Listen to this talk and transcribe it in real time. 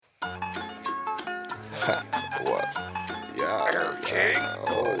King.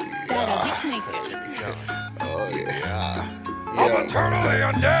 Oh yeah. I'm eternally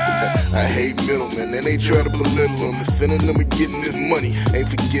undead. I hate middlemen, and they try to belittle them. Defending them and getting this money, ain't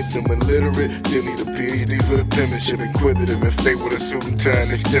forgetting them. Illiterate, still need a PhD for the penmanship. Inquisitive and stay with a suit and tie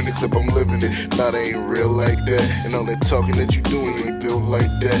and extended clip, I'm living it. Nah, they ain't real like that. And all that talking that you doing, you ain't built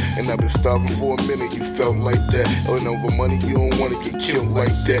like that. And I've been starving for a minute, you felt like that. And over money, you don't wanna get killed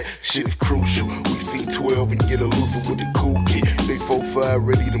like that. Shit is crucial. We see 12 and get a loser with the cool kid. Big 4-5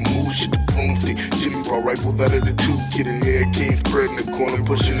 ready to move shit, the broomstick. Jimmy brought rifles out of the toolkit and AirKing spreading the corner,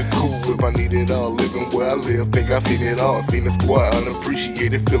 pushing the cool whip. I need it all, living where I live. Think I seen it all, seen the squad,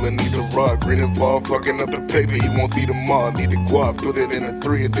 unappreciated, feeling need to rock. Green and ball, fucking up the paper, he won't see them all. Need the guap, put it in a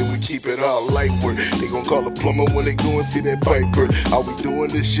 3 and then we keep it all light work. They gon' call a plumber when they go and see that pipe burst. Are we doing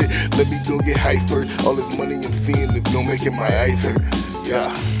this shit? Let me go get hype first. All this money I'm seeing is gon' make it my eyes hurt.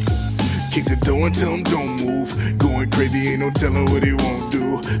 Yeah. Kick the door and tell him don't move. Going crazy, ain't no telling what he won't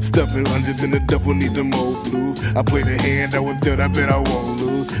do. Stuffing hundreds in the duffel, need them old blues. I played a hand, I was dead, I bet I won't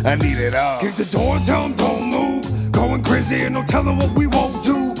lose. I need it all. Kick the door and tell him don't move. Going crazy, ain't no telling what we won't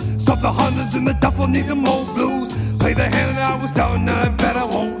do. Stuff the hundreds in the duffel, need them old blues. Play the hand and I was down, I bet I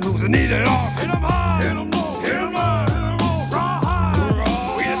won't lose. I need it all. Hit 'em high, hit 'em low, hit 'em high, hit 'em low, raw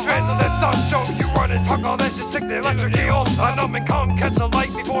high. We dismantle that sun show. You run and talk all that shit, stick the electric eels. I numb and come, catch a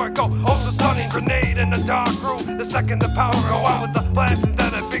light before it go. Oh, the stunning grenade in the dark room. The second the power go out with the flash and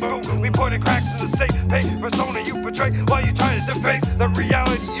then a big boom. We put in cracks in the safe, pay persona you portray while you try to deface the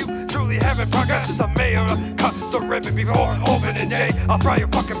reality you truly haven't progressed. Just a mayor to cut the ribbon before opening day. I'll fry your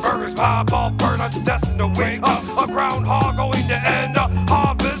fucking burgers, pop, all burn, I'm destined to wake up. A groundhog going to end up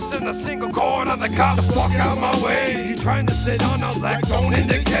harvesting a single corn on the cob. The fuck out my way. You trying to sit on a leg, don't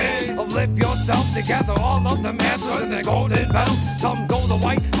indicate. Lift yourself together, all of them answers in their golden belt. Some go the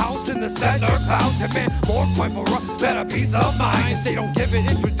White House in the center pound. Demand more point for a better peace of mind. If they don't give it,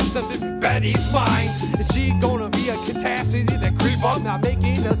 introduce them to Betty's mine. Is she gonna be a catastrophe that creep up, not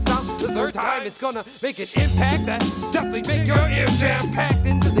making a sound? The third time it's gonna make an impact that definitely make your ears jam-packed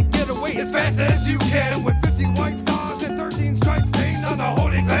into the getaway as fast as you can. With 50 white stars and 13 stripes stained on the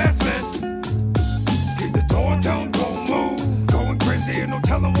holy glass, man. Keep the door down, don't move. Going crazy, ain't no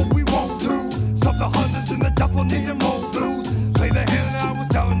telling what we won't do. Stuff the hundreds in the duffel, need them old blues. Play the hand and I was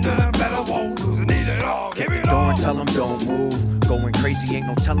down, and I bet I won't lose. I need it all, give it all. Don't tell them don't move. Going crazy, ain't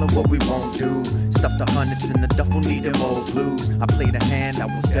no telling what we won't do. Stuff the hundreds in the duffel, need them old blues. I played a hand, I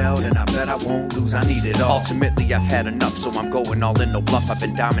was dealt, and I bet I won't lose. I need it all. Ultimately, I've had enough, so I'm going all in, no bluff. I've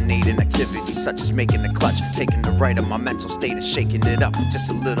been dominating activities such as making the clutch, taking the right of my mental state and shaking it up. Just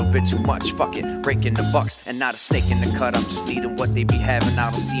a little bit too much, fuck it, breaking the bucks and not a snake in the cut. I'm just needing what they be having.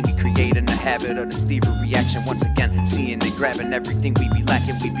 I don't see me creating a habit of the Stever reaction. Once again, seeing they grabbing everything we be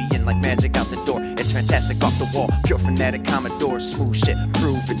lacking. We be in like magic out the door. It's fantastic off the wall, pure fanatic Commodore, smooth shit,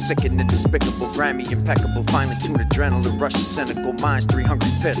 prove it's sickening and despicable, grimy, impeccable, finely tuned adrenaline, rushing cynical minds, 3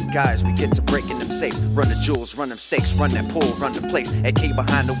 hungry pissed guys, we get to breaking them safes, run the jewels, run them stakes, run that pool, run the place, AK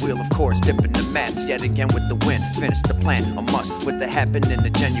behind the wheel, of course, dipping the mats, yet again with the win, finish the plan, a must, with the happening,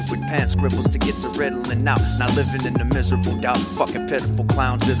 the genuine pen, scribbles to get the riddling out, not living in the miserable doubt, fucking pitiful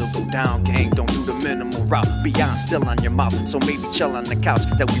clowns, it'll go down, gang, don't do the minimal route, beyond still on your mouth, so maybe chill on the couch,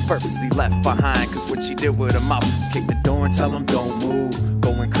 that we purposely left behind, cause what she did with her mouth, kick the door and tell them don't move,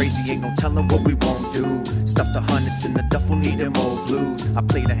 going crazy, ain't no telling what we won't do, stuff the hundreds in the duffel, need them old blues, I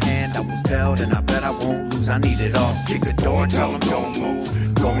played a hand, I was dealt, and I bet I won't lose, I need it all, kick the door and tell them don't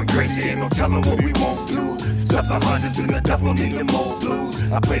move, going crazy, ain't no telling what we won't do, stuff the hundreds in the duffel, need them old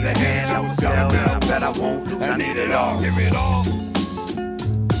blues, I played a hand, I was dealt, and I bet I won't lose, I need it all, give it all.